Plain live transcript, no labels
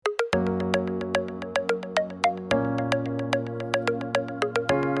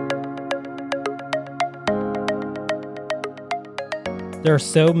There are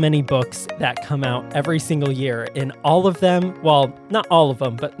so many books that come out every single year, and all of them, well, not all of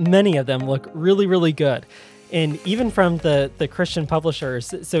them, but many of them look really, really good. And even from the Christian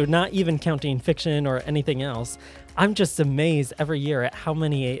publishers, so not even counting fiction or anything else, I'm just amazed every year at how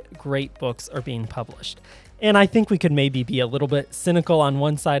many great books are being published. And I think we could maybe be a little bit cynical on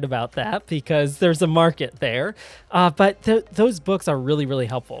one side about that because there's a market there. But those books are really, really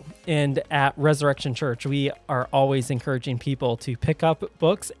helpful. And at Resurrection Church, we are always encouraging people to pick up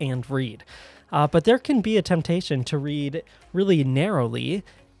books and read. But there can be a temptation to read really narrowly,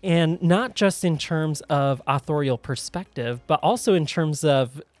 and not just in terms of authorial perspective, but also in terms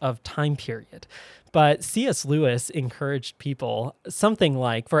of time period. But C.S. Lewis encouraged people something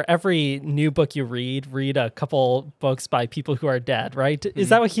like, for every new book you read a couple books by people who are dead, right? Mm-hmm. Is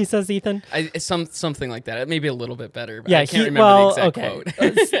that what he says, Ethan? Something like that. Maybe a little bit better, but yeah, I can't remember the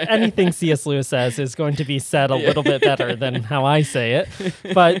exact quote. Anything C.S. Lewis says is going to be said a little bit better than how I say it.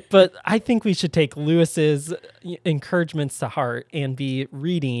 But I think we should take Lewis's encouragements to heart and be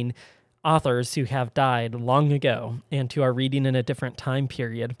reading authors who have died long ago and who are reading in a different time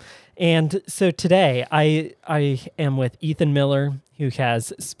period. And so today I am with Ethan Miller, who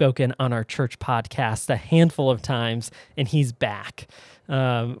has spoken on our church podcast a handful of times, and he's back.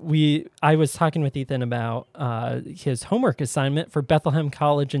 I was talking with Ethan about his homework assignment for Bethlehem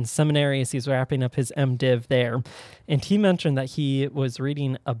College and Seminary as he's wrapping up his MDiv there. And he mentioned that he was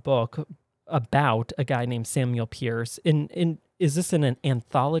reading a book about a guy named Samuel Pearce. Is this an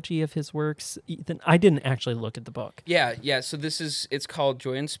anthology of his works, Ethan? I didn't actually look at the book. Yeah. So it's called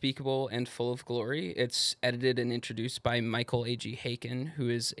Joy Unspeakable and Full of Glory. It's edited and introduced by Michael A.G. Haken, who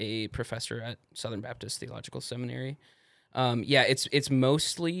is a professor at Southern Baptist Theological Seminary. It's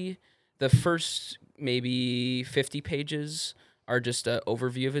mostly the first maybe 50 pages are just an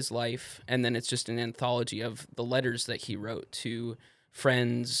overview of his life, and then it's just an anthology of the letters that he wrote to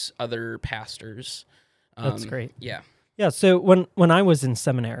friends, other pastors. That's great. Yeah. Yeah, so when I was in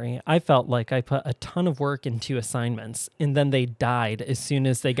seminary, I felt like I put a ton of work into assignments, and then they died as soon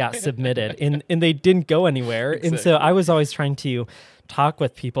as they got submitted, and they didn't go anywhere. Exactly. And so I was always trying to talk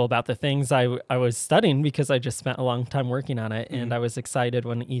with people about the things I was studying because I just spent a long time working on it, and I was excited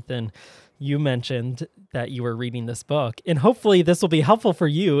when Ethan, you mentioned that you were reading this book, and hopefully this will be helpful for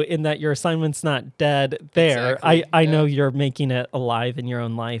you in that your assignment's not dead there. Exactly. I know you're making it alive in your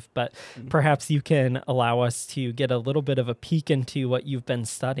own life, but perhaps you can allow us to get a little bit of a peek into what you've been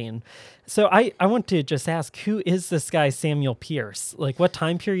studying. So I want to just ask, who is this guy Samuel Pearce? Like, what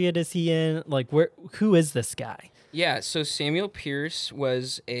time period is he in? Like, who is this guy? Yeah, so Samuel Pearce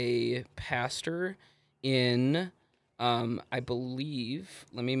was a pastor in... I believe,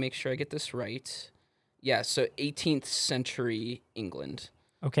 let me make sure I get this right. Yeah, so 18th century England.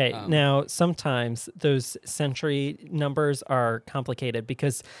 Okay, now sometimes those century numbers are complicated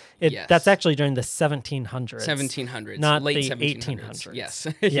because that's actually during the 1700s. 1700s, not late the 1800s. 1800s. Yes,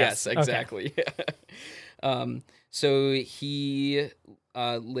 yes, exactly. Okay. So he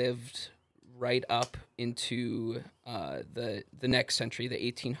lived right up into the next century, the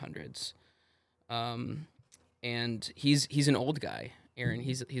 1800s. And he's an old guy, Aaron.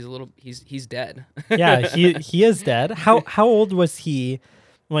 He's dead. Yeah, he is dead. How old was he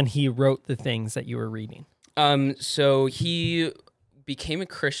when he wrote the things that you were reading? So he became a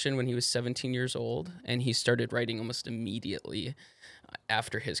Christian when he was 17 years old, and he started writing almost immediately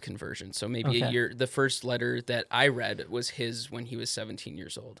after his conversion. So maybe a year. The first letter that I read was his when he was 17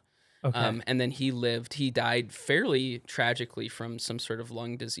 years old. Okay. And then he died fairly tragically from some sort of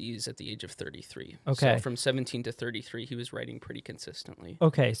lung disease at the age of 33. Okay. So from 17 to 33, he was writing pretty consistently.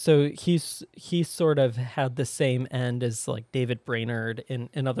 Okay, so he sort of had the same end as like David Brainerd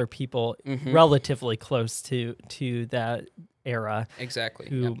and other people relatively close to that era. Exactly.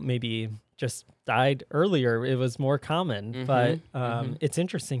 Who maybe just died earlier. It was more common, but it's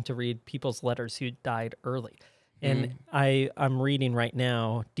interesting to read people's letters who died early. And I'm reading right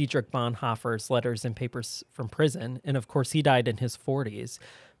now Dietrich Bonhoeffer's Letters and Papers from Prison, and of course he died in his 40s.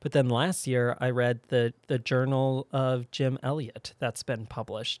 But then last year I read the Journal of Jim Elliot that's been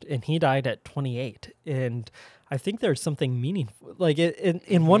published, and he died at 28. And I think there's something meaningful. Like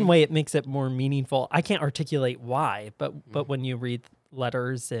in one way, it makes it more meaningful. I can't articulate why, but when you read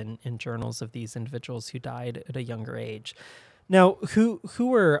letters and journals of these individuals who died at a younger age. Now, who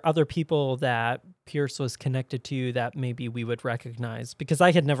were other people that Pearce was connected to that maybe we would recognize? Because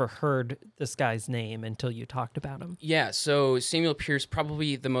I had never heard this guy's name until you talked about him. Yeah, so Samuel Pearce,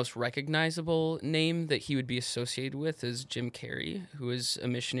 probably the most recognizable name that he would be associated with is Jim Carey, who is a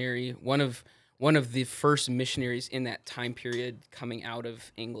missionary, one of the first missionaries in that time period coming out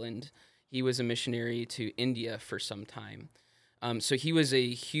of England. He was a missionary to India for some time. So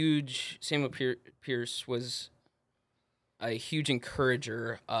Pearce was a huge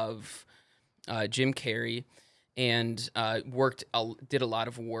encourager of Jim Carrey, and did a lot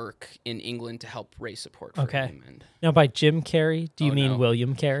of work in England to help raise support for Okay. him. And Now, by Jim Carrey, do you Oh, mean no.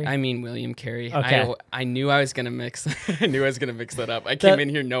 William Carey? I mean William Carey. Okay. I knew I was gonna mix. I knew I was gonna mix that up. I That- came in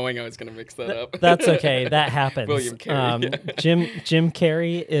here knowing I was gonna mix that up. That's okay. That happens. William Carey. Yeah. Jim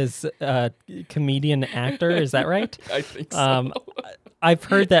Carrey is a comedian actor. Is that right? I think so. I've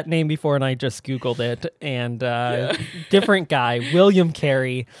heard that name before, and I just Googled it. And different guy, William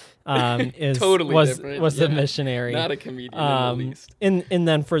Carey, is Totally was different. was a missionary. Not a comedian in the least. And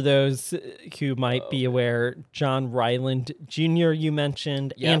then for those who might be aware, John Ryland Jr. you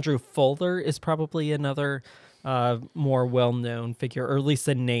mentioned. Yep. Andrew Fuller is probably another more well-known figure, or at least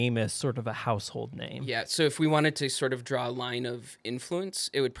the name is sort of a household name. Yeah, so if we wanted to sort of draw a line of influence,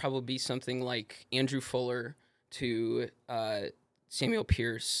 it would probably be something like Andrew Fuller to Samuel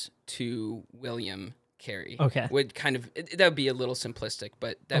Pearce to William Carey. Okay. That would be a little simplistic,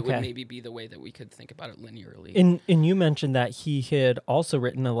 but that would Okay. maybe be the way that we could think about it linearly. And you mentioned that he had also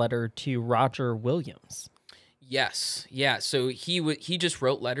written a letter to Roger Williams. Yes, yeah. So he just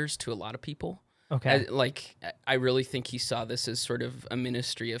wrote letters to a lot of people. Okay. I really think he saw this as sort of a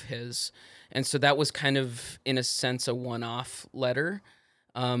ministry of his, and so that was kind of, in a sense, a one-off letter.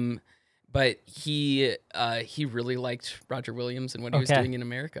 But he really liked Roger Williams and what he was doing in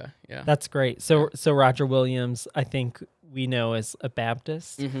America. Yeah, That's great. So Roger Williams, I think we know as a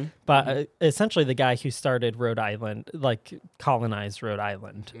Baptist, but essentially the guy who started Rhode Island, like colonized Rhode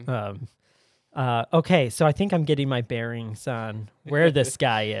Island. Okay, so I think I'm getting my bearings on where this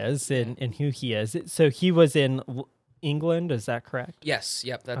guy is and who he is. So he was in England, is that correct? Yes,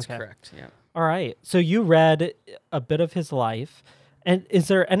 yep, that's correct. Yeah. All right. So you read a bit of his life. And is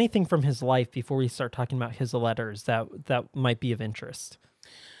there anything from his life before we start talking about his letters that might be of interest?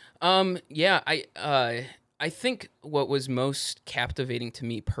 Yeah, I think what was most captivating to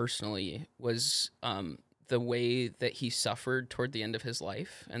me personally was the way that he suffered toward the end of his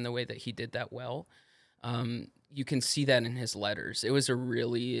life and the way that he did that well. You can see that in his letters. It was a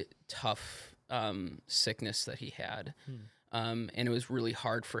really tough sickness that he had. And it was really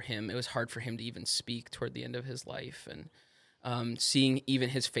hard for him. It was hard for him to even speak toward the end of his life. And seeing even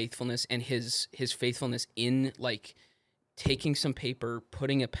his faithfulness and his faithfulness in like taking some paper,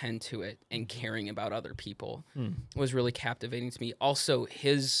 putting a pen to it, and caring about other people was really captivating to me. Also,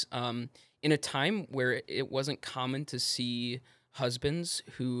 his in a time where it wasn't common to see husbands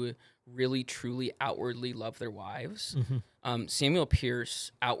who really truly outwardly love their wives, Samuel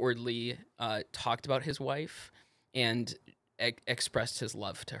Pearce outwardly talked about his wife and expressed his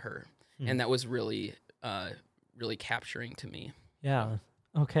love to her, and that was really really capturing to me. Yeah.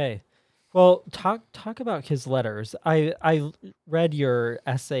 Okay. Well, talk about his letters. I read your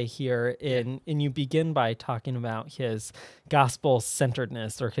essay here, and you begin by talking about his gospel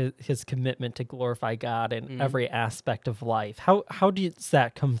centeredness, or his commitment to glorify God in every aspect of life. How does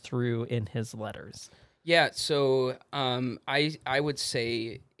that come through in his letters? Yeah. So I would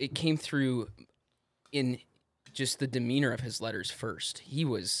say it came through in just the demeanor of his letters. First, he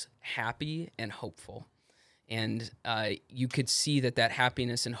was happy and hopeful. And you could see that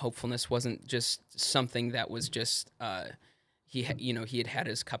happiness and hopefulness wasn't just something that was just he had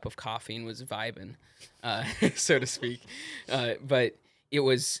his cup of coffee and was vibing, so to speak. But he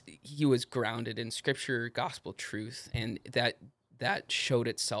was grounded in Scripture, gospel truth, and that showed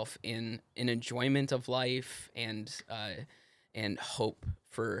itself in an enjoyment of life and hope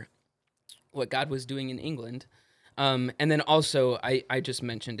for what God was doing in England. And then also, I just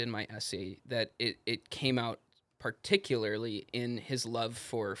mentioned in my essay that it came out particularly in his love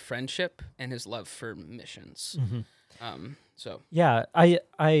for friendship and his love for missions. Yeah,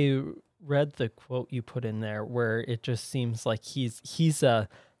 I read the quote you put in there where it just seems like he's a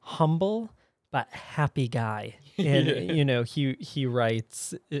humble but happy guy. And he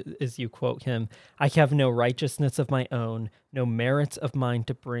writes, as you quote him, "I have no righteousness of my own, no merits of mine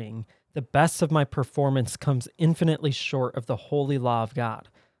to bring. The best of my performance comes infinitely short of the holy law of God.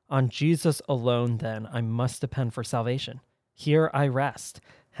 On Jesus alone, then, I must depend for salvation. Here I rest.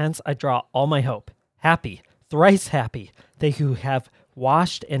 Hence I draw all my hope. Happy, thrice happy, they who have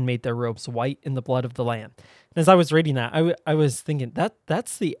washed and made their robes white in the blood of the Lamb." And as I was reading that, I was thinking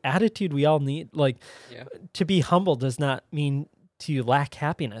that's the attitude we all need. Like, to be humble does not mean to lack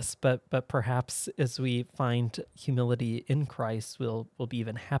happiness, but perhaps as we find humility in Christ, we'll be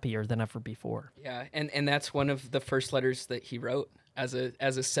even happier than ever before. Yeah, and that's one of the first letters that he wrote as a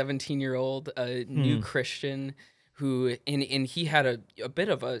 17-year-old, a new Christian and he had a bit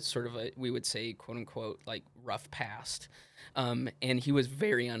of a sort of a, we would say, quote unquote, like rough past, and he was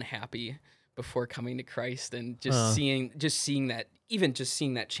very unhappy before coming to Christ, and Uh, just seeing that, even just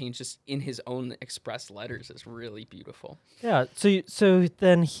seeing that change just in his own expressed letters is really beautiful. yeah. So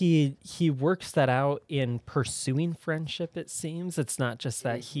then he works that out in pursuing friendship. It seems it's not just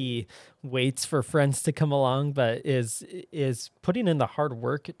that he waits for friends to come along, but is putting in the hard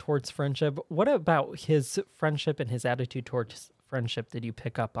work towards friendship. What about his friendship and his attitude towards friendship did you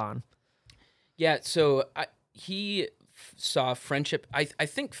pick up on? Yeah, so he saw friendship. I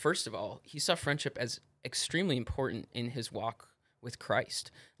think first of all, he saw friendship as extremely important in his walk with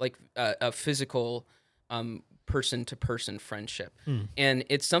Christ, like a physical, person to person friendship, Hmm. and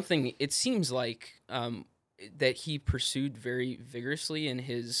it's something. It seems like that he pursued very vigorously in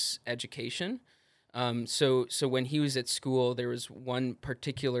his education. So when he was at school, there was one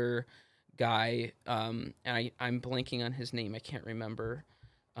particular guy, and I'm blanking on his name. I can't remember.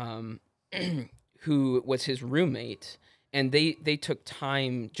 Um, who was his roommate, and they took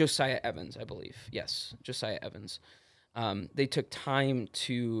time. Josiah Evans, I believe. Yes, Josiah Evans. They took time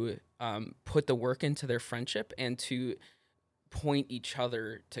to put the work into their friendship and to point each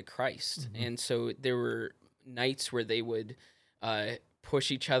other to Christ. Mhm. And so there were nights where they would uh, push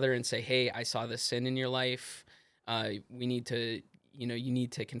each other and say, "Hey, I saw this sin in your life. We need to, you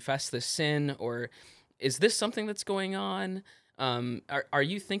need to confess this sin, or is this something that's going on? Are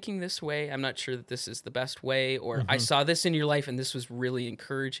you thinking this way? I'm not sure that this is the best way, or I Mhm. saw this in your life and this was really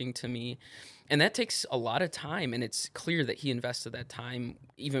encouraging to me." And that takes a lot of time, and it's clear that he invested that time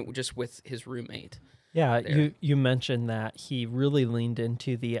even just with his roommate Yeah, there. you mentioned that he really leaned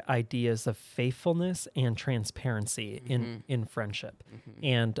into the ideas of faithfulness and transparency Hmm. in friendship. Hmm.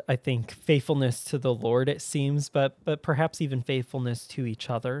 And I think faithfulness to the Lord, it seems, but perhaps even faithfulness to each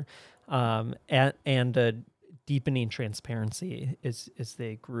other, and a deepening transparency as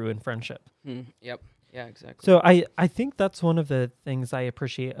they grew in friendship. Yep. Yeah, exactly. So I think that's one of the things I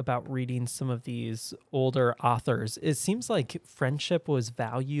appreciate about reading some of these older authors. It seems like friendship was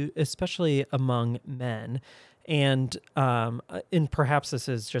valued, especially among men, and perhaps this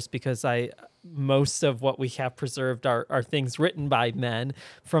is just because I most of what we have preserved are things written by men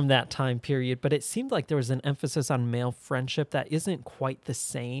from that time period. But it seemed like there was an emphasis on male friendship that isn't quite the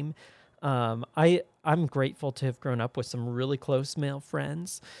same. I'm grateful to have grown up with some really close male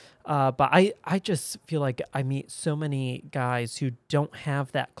friends, but I just feel like I meet so many guys who don't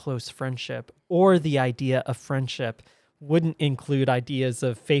have that close friendship, or the idea of friendship wouldn't include ideas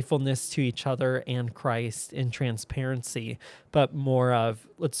of faithfulness to each other and Christ and transparency, but more of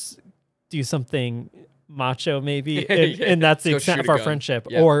let's do something macho maybe, Yeah. and that's Let's the go extent shoot of a our gun. friendship,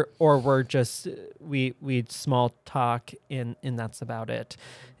 Yep. or we're just we small talk and that's about it.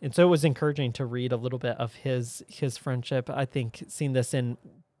 And so it was encouraging to read a little bit of his friendship. I think seeing this in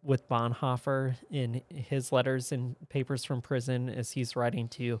with Bonhoeffer in his letters and papers from prison as he's writing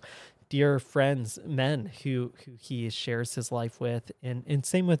to dear friends, men who he shares his life with, and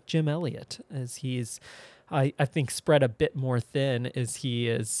same with Jim Elliot as he's I think spread a bit more thin as he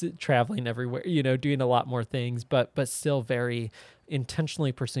is traveling everywhere, doing a lot more things, but still very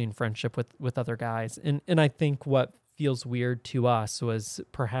intentionally pursuing friendship with other guys. And I think what feels weird to us was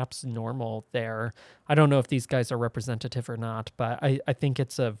perhaps normal there. I don't know if these guys are representative or not, but I think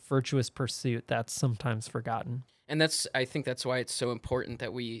it's a virtuous pursuit that's sometimes forgotten. And I think that's why it's so important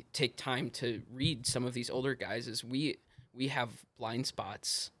that we take time to read some of these older guys, is we have blind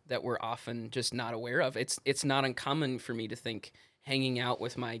spots that we're often just not aware of. It's not uncommon for me to think hanging out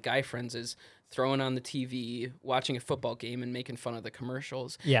with my guy friends is throwing on the TV, watching a football game, and making fun of the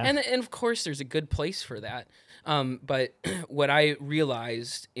commercials. Yeah. And of course, there's a good place for that. But what I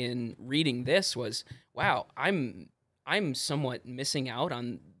realized in reading this was, wow, I'm somewhat missing out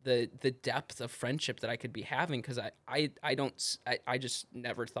on the depth of friendship that I could be having, because I don't I just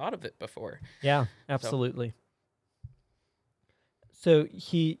never thought of it before. Yeah, So absolutely. So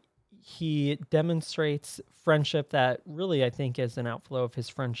he demonstrates friendship that really I think is an outflow of his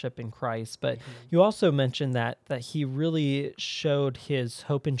friendship in Christ. But you also mentioned that he really showed his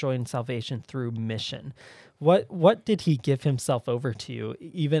hope and joy in salvation through mission. What did he give himself over to,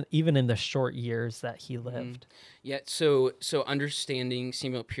 even in the short years that he mhm. lived? Yeah, so understanding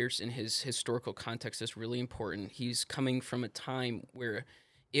Samuel Pearce in his historical context is really important. He's coming from a time where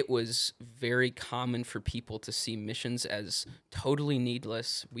it was very common for people to see missions as totally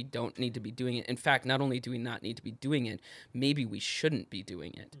needless. We don't need to be doing it. In fact, not only do we not need to be doing it, maybe we shouldn't be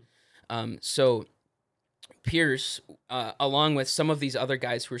doing it. So Pierce, along with some of these other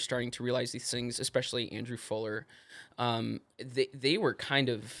guys who are starting to realize these things, especially Andrew Fuller, they were kind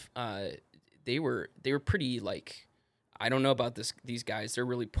of they were pretty like I don't know about these guys. They're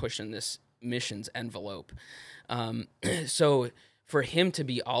really pushing this missions envelope. So for him to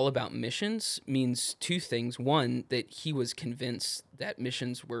be all about missions means two things. One, that he was convinced that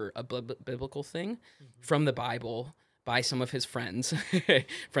missions were a biblical thing from the Bible by some of his friends.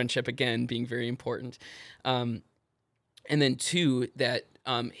 Friendship, again, being very important. And then two, that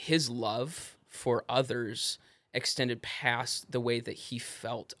his love for others extended past the way that he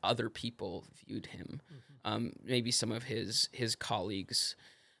felt other people viewed him. Maybe some of his colleagues,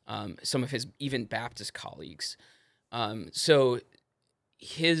 some of his even Baptist colleagues. So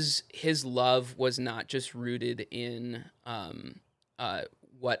his love was not just rooted in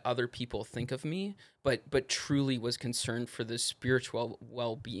what other people think of me, but truly was concerned for the spiritual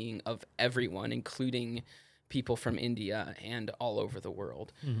well-being of everyone, including people from India and all over the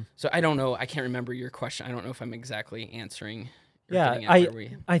world. So I don't know. I can't remember your question. I don't know if I'm exactly answering or getting at where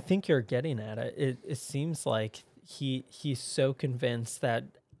we. I think you're getting at it. It seems like he's so convinced that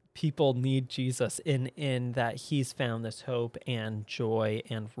people need Jesus in that he's found this hope and joy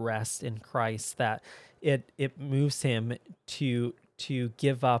and rest in Christ, that it moves him to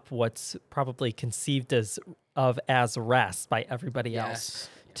give up what's probably conceived as rest by everybody else,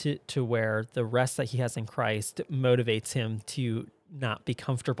 to where the rest that he has in Christ motivates him to not be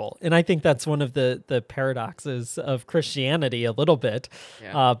comfortable. And I think that's one of the paradoxes of Christianity a little bit.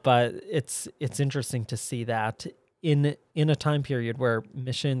 But it's interesting to see that in a time period where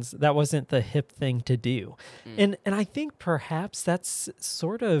missions, that wasn't the hip thing to do. And I think perhaps that's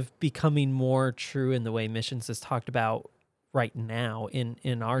sort of becoming more true in the way missions is talked about right now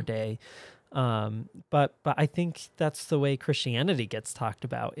in our day. But I think that's the way Christianity gets talked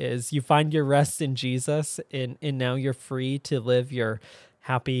about, is you find your rest in Jesus, and now you're free to live your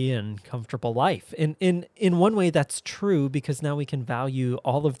happy and comfortable life. And in one way that's true, because now we can value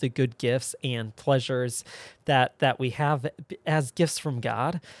all of the good gifts and pleasures that we have as gifts from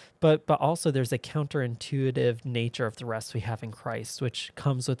God. But also there's a counterintuitive nature of the rest we have in Christ, which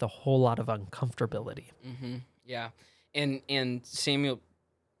comes with a whole lot of uncomfortability. Yeah. And Samuel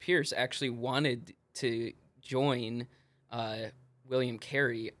Pearce actually wanted to join William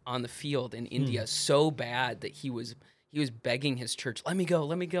Carey on the field in India so bad that he was begging his church, let me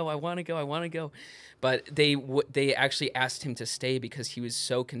go, I want to go. But they actually asked him to stay because he was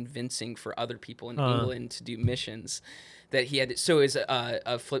so convincing for other people in England to do missions that he had. So as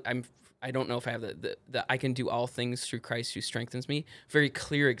a flip, I don't know if I have the I can do all things through Christ who strengthens me. Very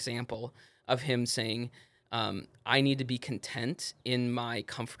clear example of him saying, I need to be content in my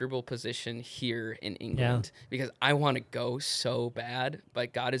comfortable position here in England because I want to go so bad,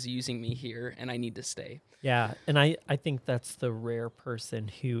 but God is using me here and I need to stay. Yeah, and I think that's the rare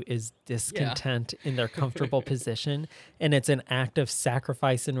person who is discontent in their comfortable position, and it's an act of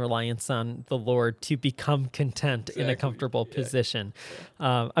sacrifice and reliance on the Lord to become content in a comfortable position.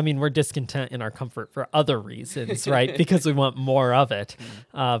 I mean, we're discontent in our comfort for other reasons, right? Because we want more of it.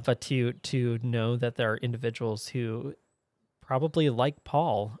 But to know that there are individuals who probably, like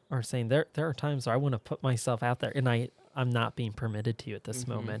Paul, are saying there are times where I want to put myself out there, and I'm not being permitted to at this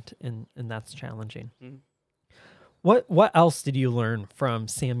moment, and that's challenging. What else did you learn from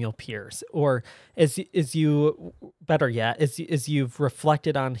Samuel Pearce? Or as you, better yet, as you've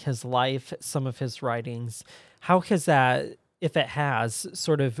reflected on his life, some of his writings, how has that, if it has,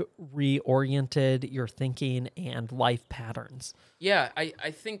 sort of reoriented your thinking and life patterns? Yeah, I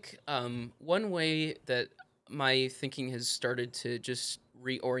think one way that my thinking has started to just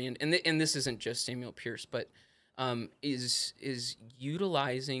reorient, and this isn't just Samuel Pearce, but is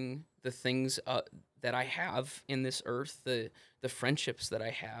utilizing the things that I have in this earth, the friendships that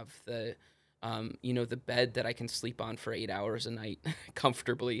I have, the bed that I can sleep on for 8 hours a night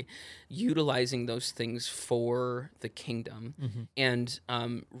comfortably, utilizing those things for the kingdom and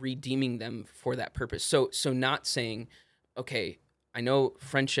redeeming them for that purpose. So not saying, okay, I know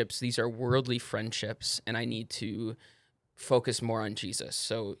friendships, these are worldly friendships, and I need to focus more on Jesus.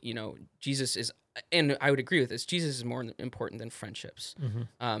 So, Jesus is, and I would agree with this, Jesus is more important than friendships.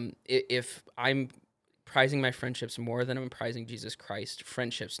 If I'm prizing my friendships more than I'm prizing Jesus Christ,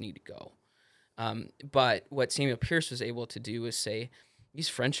 friendships need to go. But what Samuel Pearce was able to do is say, these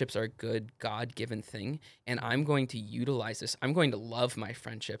friendships are a good God-given thing, and I'm going to utilize this. I'm going to love my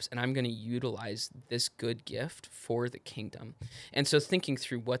friendships, and I'm going to utilize this good gift for the kingdom. And so thinking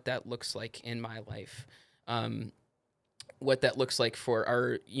through what that looks like in my life, what that looks like for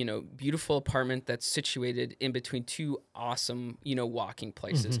our, beautiful apartment that's situated in between two awesome, walking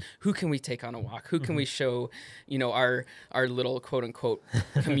places. Who can we take on a walk? Who can we show, our little quote unquote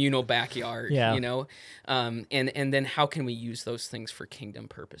communal backyard, and then how can we use those things for kingdom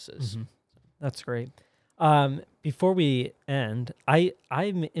purposes? That's great. Before we end,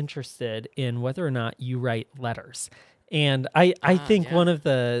 I'm interested in whether or not you write letters. And I think Yeah. one of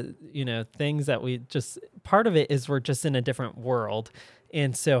the, things that we just part of it is we're just in a different world.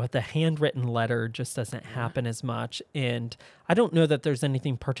 And so the handwritten letter just doesn't Yeah. happen as much. And I don't know that there's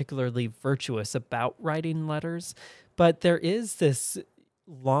anything particularly virtuous about writing letters, but there is this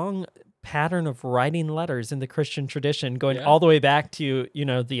long pattern of writing letters in the Christian tradition going Yeah. all the way back to,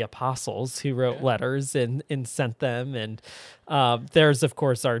 the apostles who wrote Yeah. letters and sent them. And theirs, of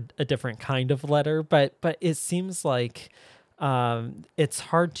course, are a different kind of letter, but it seems like it's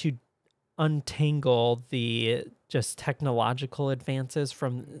hard to untangle the just technological advances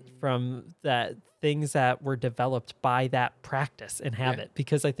from that things that were developed by that practice and Yeah. habit,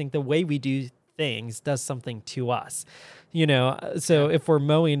 because I think the way we do things does something to us, so Yeah. if we're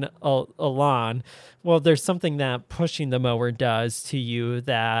mowing a lawn, well, there's something that pushing the mower does to you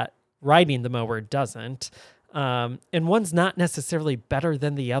that riding the mower doesn't, and one's not necessarily better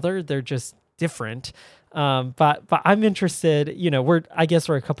than the other, they're just different. But I'm interested, I guess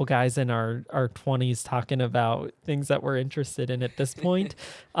we're a couple guys in our 20s talking about things that we're interested in at this point,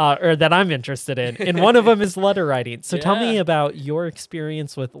 or that I'm interested in. And one of them is letter writing. So tell me Yeah. about your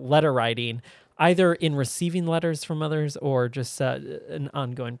experience with letter writing, either in receiving letters from others or just an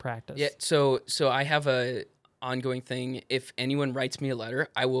ongoing Yeah. practice. So I have a ongoing thing. If anyone writes me a letter,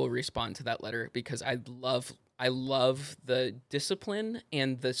 I will respond to that letter because I love the discipline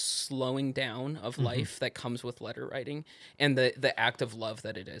and the slowing down of Hmm. life that comes with letter writing and the act of love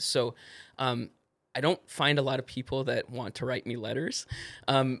that it is. So I don't find a lot of people that want to write me letters.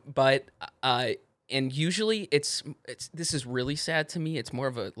 But and usually it's this is really sad to me. It's more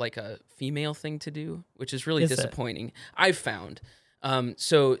of a female thing to do, which is really Is it? disappointing. I've found.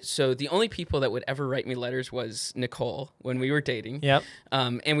 So the only people that would ever write me letters was Nicole when we were dating. Yep.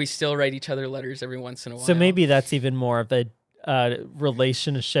 And we still write each other letters every once in a So while. maybe that's even more of a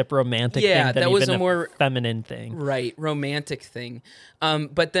relationship romantic Yeah, thing than that was even a a more feminine thing. right romantic thing.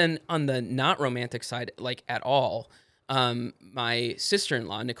 But then on the not romantic side, like at all, my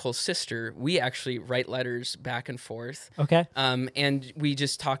sister-in-law, Nicole's sister, we actually write letters back and forth. Okay. And we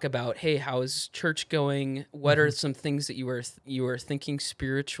just talk about, hey, how is church going? What are some things that you are thinking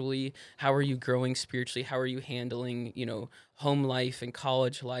spiritually? How are you growing spiritually? How are you handling, home life and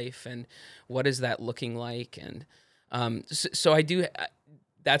college life, and what is that looking like? And so I do.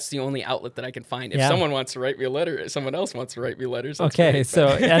 That's the only outlet that I can find. If Yeah. someone wants to write me a letter, if someone else wants to write me letters, that's Okay, great. so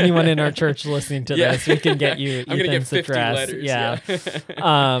But anyone in our church listening to yeah, this, we can get you I'm gonna get Ethan's 50 address. letters. Yeah.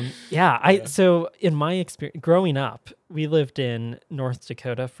 Yeah. Yeah. So in my experience growing up, we lived in North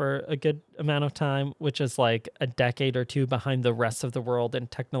Dakota for a good amount of time, which is like a decade or two behind the rest of the world in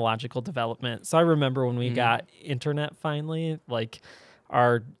technological development. So I remember when we got internet finally, like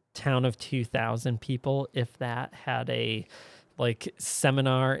our town of 2,000 people, if that, had a like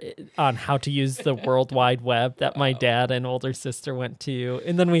seminar on how to use the World Wide Web that my dad and older sister went to.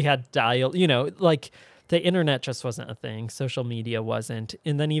 And then we had dial, like the internet just wasn't a thing. Social media wasn't.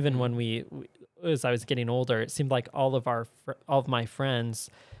 And then even when as I was getting older, it seemed like all of my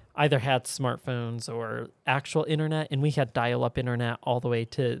friends either had smartphones or actual internet, and we had dial-up internet all the way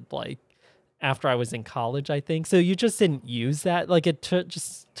to like after I was in college, I think. So you just didn't use that. Like it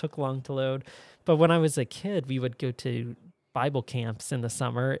just took long to load. But when I was a kid, we would go to Bible camps in the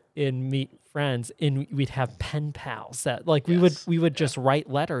summer and meet friends, and we'd have pen pals that like Yes. we would just write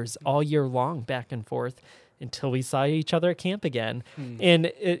letters all year long back and forth until we saw each other at camp again.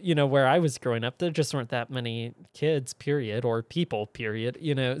 And where I was growing up, there just weren't that many kids, period, or people, period,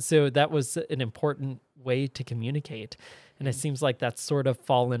 so that was an important way to communicate. And it seems like that's sort of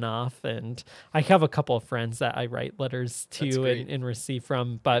fallen off. And I have a couple of friends that I write letters That's to great. and receive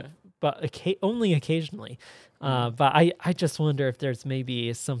from, but only occasionally. Mm. But I just wonder if there's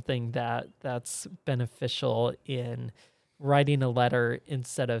maybe something that's beneficial in writing a letter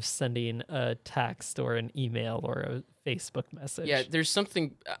instead of sending a text or an email or a Facebook message. Yeah, there's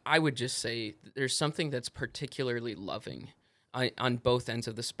something I would just say. There's something that's particularly loving on both ends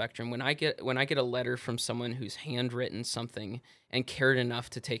of the spectrum. When I get a letter from someone who's handwritten something and cared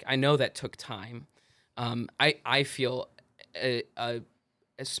enough to take, I know that took time. I feel a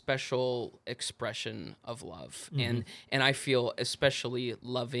special expression of love, and I feel especially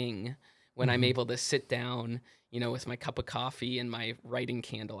loving when I'm able to sit down, with my cup of coffee and my writing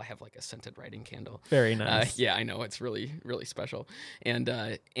candle. I have like a scented writing candle. Very nice. Yeah, I know, it's really really special, and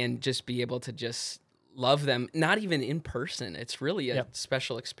just be able to just love them, not even in person. It's really a Yep.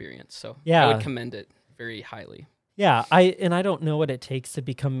 special experience. So I Yeah. would commend it very highly. Yeah, I don't know what it takes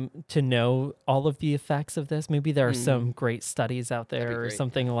to know all of the effects of this. Maybe there are some great studies out That'd be there or great.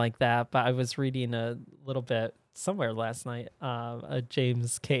 something like that. But I was reading a little bit somewhere last night, a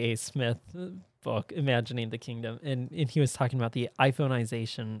James K. A. Smith book, Imagining the Kingdom, and he was talking about the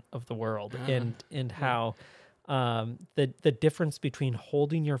iPhoneization of the world and how the difference between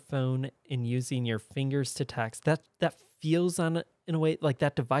holding your phone and using your fingers to text, that feels in a way like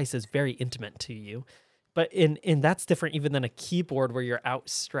that device is very intimate to you. But in that's different even than a keyboard where you're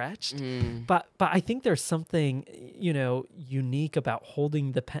outstretched. But I think there's something, unique about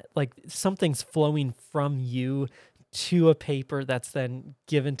holding the pen, like something's flowing from you to a paper that's then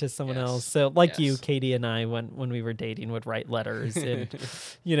given to someone else. So like you, Katie and I, when we were dating, would write letters, and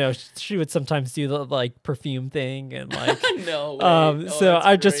she would sometimes do the like perfume thing and like No way. so That's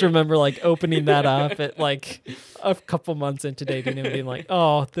I just great. remember like opening that up at like a couple months into dating and being like,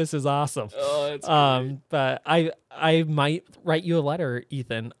 oh, this is awesome. Oh, that's great. But I might write you a letter,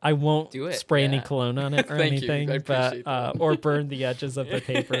 Ethan. I won't Do it, spray any yeah. cologne on it or Thank you. anything, I appreciate but that. or burn the edges of the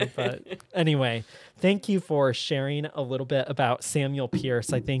paper. But anyway, thank you for sharing a little bit about Samuel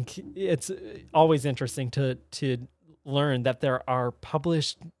Pearce. I think it's always interesting to learn that there are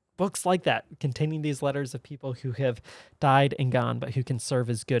published books like that containing these letters of people who have died and gone, but who can serve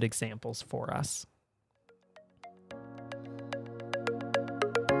as good examples for us.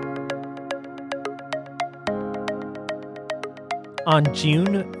 On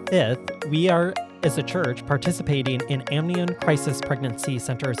June 5th, we are, as a church, participating in Amnion Crisis Pregnancy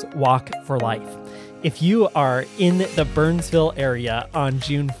Center's Walk for Life. If you are in the Burnsville area on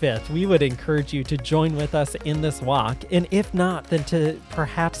June 5th, we would encourage you to join with us in this walk. And if not, then to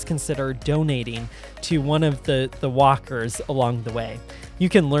perhaps consider donating to one of the walkers along the way. You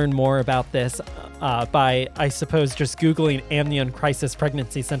can learn more about this by, I suppose, just Googling Amnion Crisis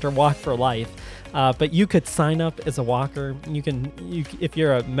Pregnancy Center Walk for Life. But you could sign up as a walker. You if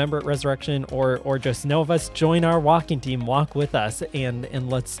you're a member at Resurrection or just know of us, join our walking team, walk with us, and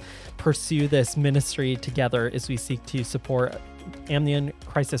let's pursue this ministry together as we seek to support Amnion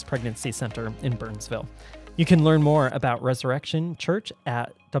Crisis Pregnancy Center in Burnsville. You can learn more about Resurrection Church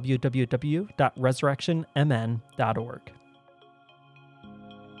at www.resurrectionmn.org.